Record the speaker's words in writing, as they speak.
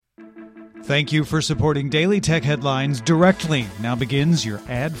Thank you for supporting Daily Tech Headlines directly. Now begins your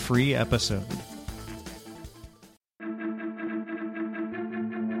ad-free episode.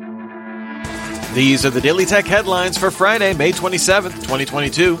 These are the Daily Tech Headlines for Friday, May 27th,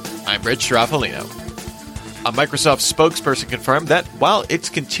 2022. I'm Rich Straffolino. A Microsoft spokesperson confirmed that while it's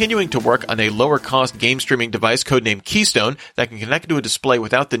continuing to work on a lower-cost game streaming device codenamed Keystone that can connect to a display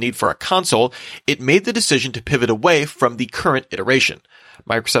without the need for a console, it made the decision to pivot away from the current iteration.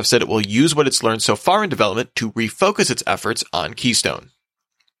 Microsoft said it will use what it's learned so far in development to refocus its efforts on Keystone.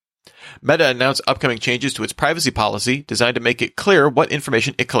 Meta announced upcoming changes to its privacy policy designed to make it clear what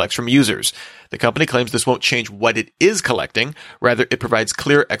information it collects from users. The company claims this won't change what it is collecting, rather it provides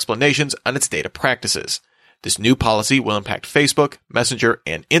clear explanations on its data practices. This new policy will impact Facebook, Messenger,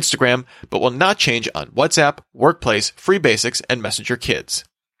 and Instagram, but will not change on WhatsApp, Workplace, Free Basics, and Messenger Kids.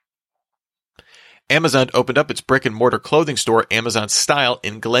 Amazon opened up its brick-and-mortar clothing store, Amazon Style,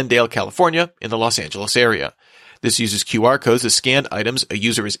 in Glendale, California, in the Los Angeles area. This uses QR codes to scan items a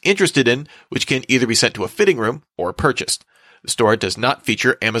user is interested in, which can either be sent to a fitting room or purchased. The store does not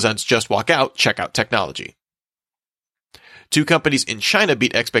feature Amazon's Just Walk Out checkout technology. Two companies in China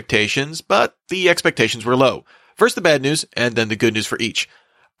beat expectations, but the expectations were low. First the bad news, and then the good news for each.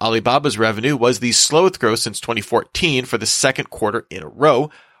 Alibaba's revenue was the slowest growth since 2014 for the second quarter in a row.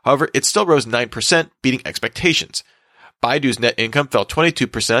 However, it still rose 9%, beating expectations. Baidu's net income fell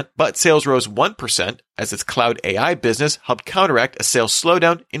 22%, but sales rose 1% as its cloud AI business helped counteract a sales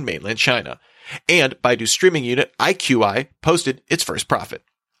slowdown in mainland China. And Baidu's streaming unit, IQI, posted its first profit.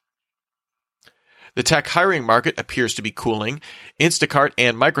 The tech hiring market appears to be cooling. Instacart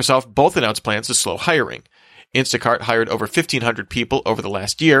and Microsoft both announced plans to slow hiring. Instacart hired over 1,500 people over the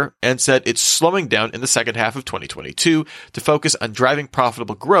last year and said it's slowing down in the second half of 2022 to focus on driving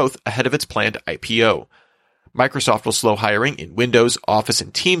profitable growth ahead of its planned IPO. Microsoft will slow hiring in Windows, Office,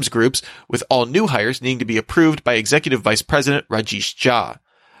 and Teams groups, with all new hires needing to be approved by Executive Vice President Rajesh Jha.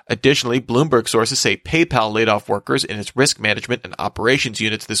 Additionally, Bloomberg sources say PayPal laid off workers in its risk management and operations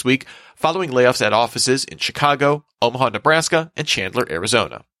units this week, following layoffs at offices in Chicago, Omaha, Nebraska, and Chandler,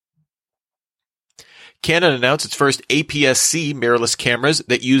 Arizona. Canon announced its first APS-C mirrorless cameras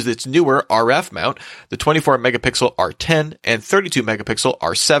that use its newer RF mount, the 24-megapixel R10 and 32-megapixel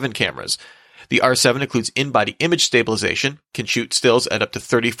R7 cameras. The R7 includes in-body image stabilization, can shoot stills at up to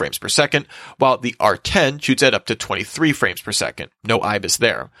 30 frames per second, while the R10 shoots at up to 23 frames per second. No IBIS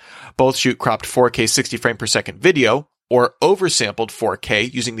there. Both shoot cropped 4K 60 frame per second video, or oversampled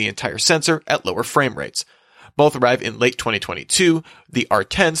 4K using the entire sensor at lower frame rates. Both arrive in late 2022. The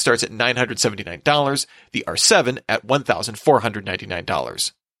R10 starts at $979, the R7 at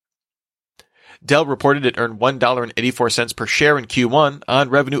 $1,499. Dell reported it earned $1.84 per share in Q1 on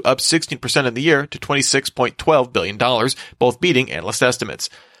revenue up 16% in the year to $26.12 billion, both beating analyst estimates.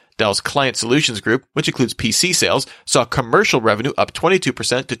 Dell's Client Solutions Group, which includes PC sales, saw commercial revenue up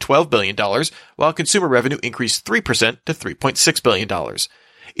 22% to $12 billion, while consumer revenue increased 3% to $3.6 billion.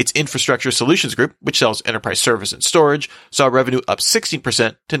 Its Infrastructure Solutions Group, which sells enterprise servers and storage, saw revenue up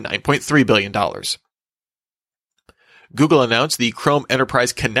 16% to $9.3 billion. Google announced the Chrome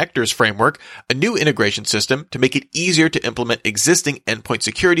Enterprise Connectors Framework, a new integration system to make it easier to implement existing endpoint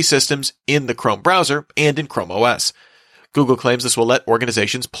security systems in the Chrome browser and in Chrome OS. Google claims this will let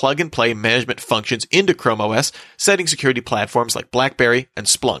organizations plug and play management functions into Chrome OS, citing security platforms like BlackBerry and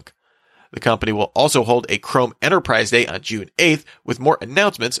Splunk. The company will also hold a Chrome Enterprise Day on June 8th with more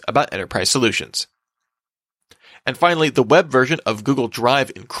announcements about enterprise solutions. And finally, the web version of Google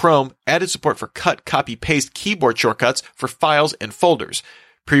Drive in Chrome added support for cut, copy, paste keyboard shortcuts for files and folders.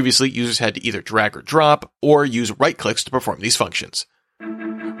 Previously, users had to either drag or drop or use right clicks to perform these functions.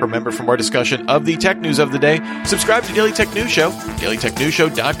 Remember, for more discussion of the tech news of the day, subscribe to Daily Tech News Show,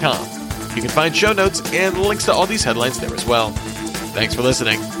 dailytechnewsshow.com. You can find show notes and links to all these headlines there as well. Thanks for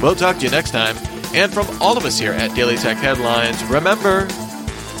listening. We'll talk to you next time. And from all of us here at Daily Tech Headlines, remember,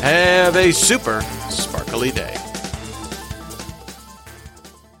 have a super sparkly day.